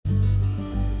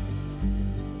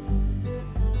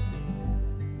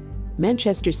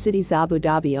Manchester City's Abu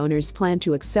Dhabi owners plan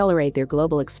to accelerate their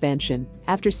global expansion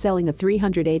after selling a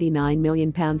 £389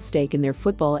 million stake in their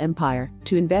football empire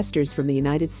to investors from the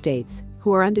United States,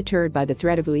 who are undeterred by the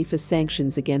threat of UEFA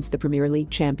sanctions against the Premier League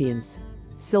champions.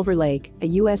 Silver Lake, a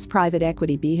U.S. private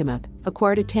equity behemoth,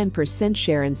 acquired a 10%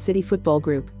 share in City Football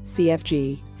Group,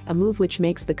 CFG, a move which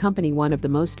makes the company one of the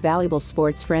most valuable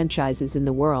sports franchises in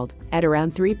the world, at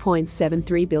around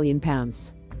 £3.73 billion.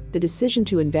 The decision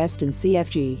to invest in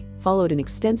CFG followed an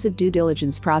extensive due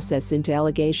diligence process into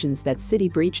allegations that City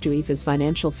breached UEFA's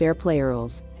financial fair play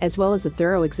rules, as well as a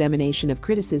thorough examination of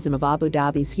criticism of Abu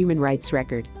Dhabi's human rights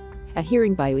record. A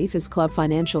hearing by UEFA's club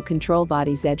financial control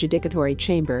body's adjudicatory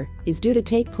chamber is due to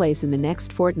take place in the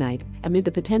next fortnight, amid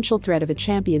the potential threat of a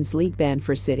Champions League ban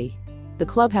for City. The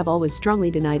club have always strongly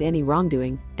denied any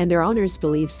wrongdoing, and their owners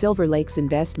believe Silver Lake's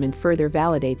investment further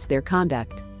validates their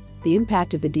conduct. The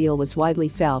impact of the deal was widely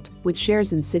felt, with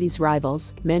shares in City's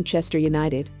rivals, Manchester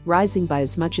United, rising by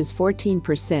as much as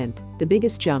 14%, the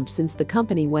biggest jump since the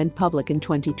company went public in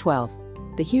 2012.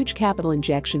 The huge capital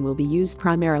injection will be used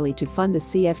primarily to fund the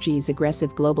CFG's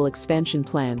aggressive global expansion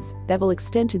plans that will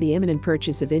extend to the imminent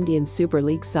purchase of Indian Super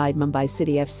League side Mumbai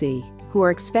City FC, who are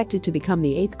expected to become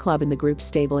the 8th club in the group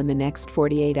stable in the next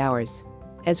 48 hours.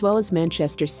 As well as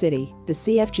Manchester City, the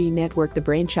CFG network, the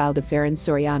brainchild of Ferran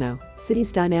Soriano,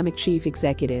 City's dynamic chief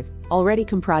executive, already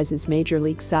comprises Major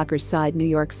League Soccer side New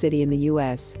York City in the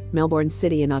US, Melbourne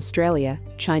City in Australia,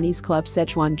 Chinese club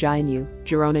Sichuan Jianyu,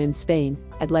 Girona in Spain,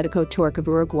 Atletico Torque of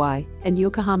Uruguay, and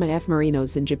Yokohama F.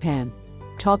 Marinos in Japan.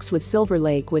 Talks with Silver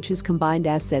Lake, which has combined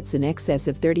assets in excess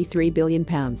of £33 billion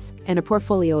and a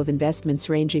portfolio of investments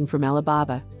ranging from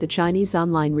Alibaba, the Chinese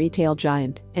online retail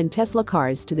giant, and Tesla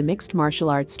cars to the mixed martial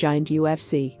arts giant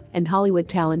UFC, and Hollywood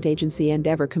talent agency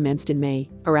Endeavor, commenced in May,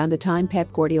 around the time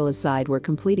Pep Guardiola's side were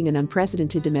completing an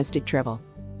unprecedented domestic treble.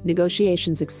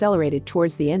 Negotiations accelerated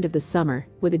towards the end of the summer,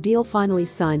 with a deal finally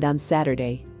signed on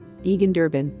Saturday. Egan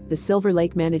Durbin, the Silver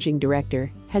Lake managing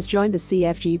director, has joined the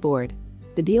CFG board.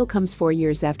 The deal comes 4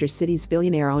 years after City's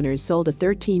billionaire owners sold a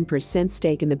 13%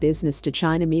 stake in the business to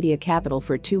China Media Capital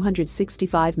for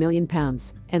 £265 million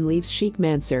and leaves Sheikh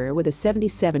Mansour with a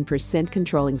 77%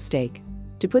 controlling stake.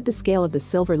 To put the scale of the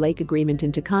Silver Lake agreement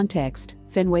into context,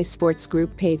 Fenway Sports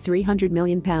Group paid £300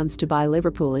 million to buy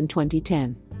Liverpool in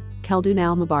 2010. Khaldoon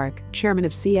Al-Mubarak, chairman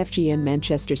of CFG and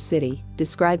Manchester City,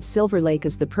 described Silver Lake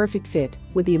as the perfect fit,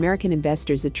 with the American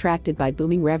investors attracted by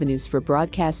booming revenues for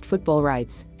broadcast football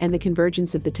rights and the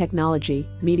convergence of the technology,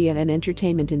 media and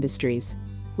entertainment industries.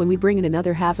 When we bring in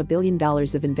another $500 million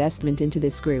of investment into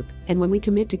this group, and when we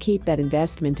commit to keep that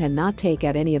investment and not take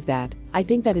out any of that, I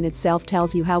think that in itself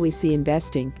tells you how we see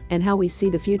investing and how we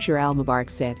see the future, Al-Mubarak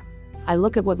said. I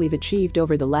look at what we've achieved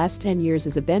over the last 10 years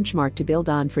as a benchmark to build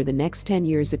on for the next 10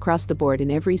 years across the board in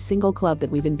every single club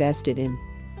that we've invested in.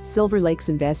 Silver Lake's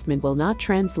investment will not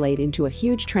translate into a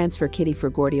huge transfer kitty for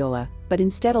Guardiola, but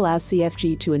instead allow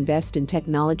CFG to invest in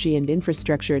technology and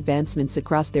infrastructure advancements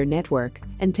across their network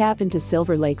and tap into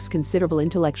Silver Lake's considerable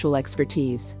intellectual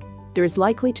expertise. There is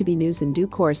likely to be news in due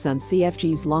course on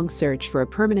CFG's long search for a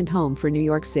permanent home for New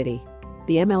York City.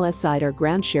 The MLS side are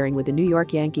ground sharing with the New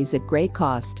York Yankees at great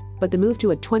cost, but the move to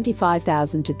a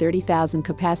 25,000 to 30,000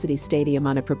 capacity stadium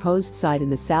on a proposed site in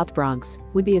the South Bronx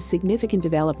would be a significant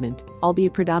development,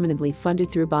 albeit predominantly funded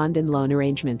through bond and loan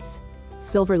arrangements.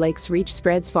 Silver Lake's reach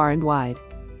spreads far and wide.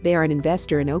 They are an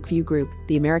investor in Oakview Group,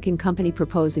 the American company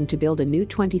proposing to build a new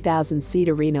 20,000-seat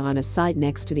arena on a site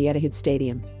next to the Etihad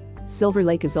Stadium. Silver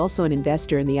Lake is also an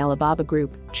investor in the Alibaba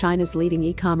Group, China's leading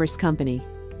e-commerce company.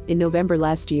 In November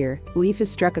last year, UEFA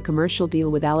struck a commercial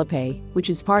deal with Alipay, which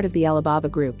is part of the Alibaba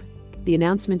Group. The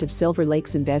announcement of Silver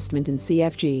Lake's investment in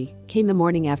CFG came the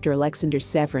morning after Alexander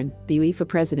Seferin, the UEFA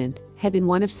president, had been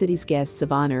one of City's guests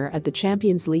of honor at the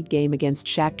Champions League game against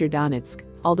Shakhtar Donetsk,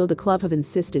 although the club have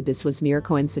insisted this was mere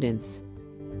coincidence.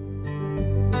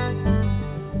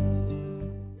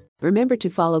 Remember to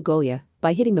follow Golia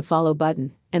by hitting the follow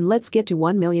button, and let's get to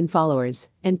 1 million followers,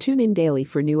 and tune in daily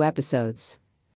for new episodes.